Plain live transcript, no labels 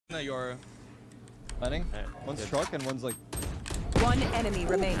Your landing. One's truck and one's like. One enemy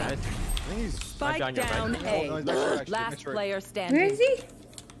remaining. I think he's Spike down A. No, he's Last player standing. Where is he?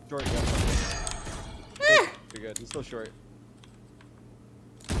 Short, yeah. Pretty good. He's still short.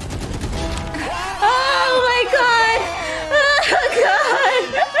 Oh my god! Oh god!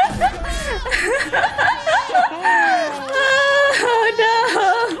 Oh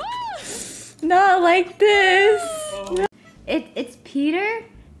no! Not like this. It's Peter,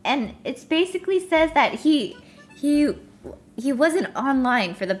 and it basically says that he wasn't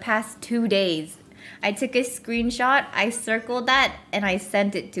online for the past 2 days. I took a screenshot, I circled that, and I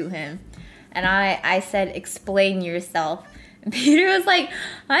sent it to him. And I said, explain yourself. And Peter was like,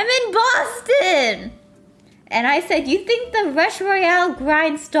 I'm in Boston! And I said, you think the Rush Royale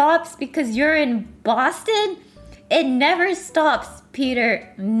grind stops because you're in Boston? It never stops, Peter.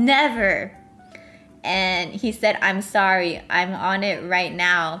 Never. And he said, I'm sorry, I'm on it right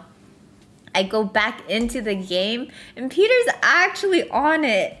now. I go back into the game, and Peter's actually on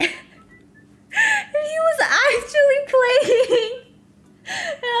it. And he was actually playing.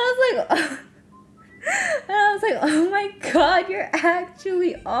 And I was like, oh my god, you're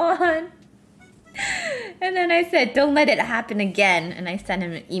actually on. And then I said, don't let it happen again. And I sent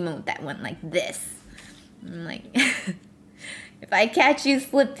him an emote that went like this. I'm like, if I catch you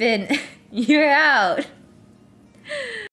slipping, you're out.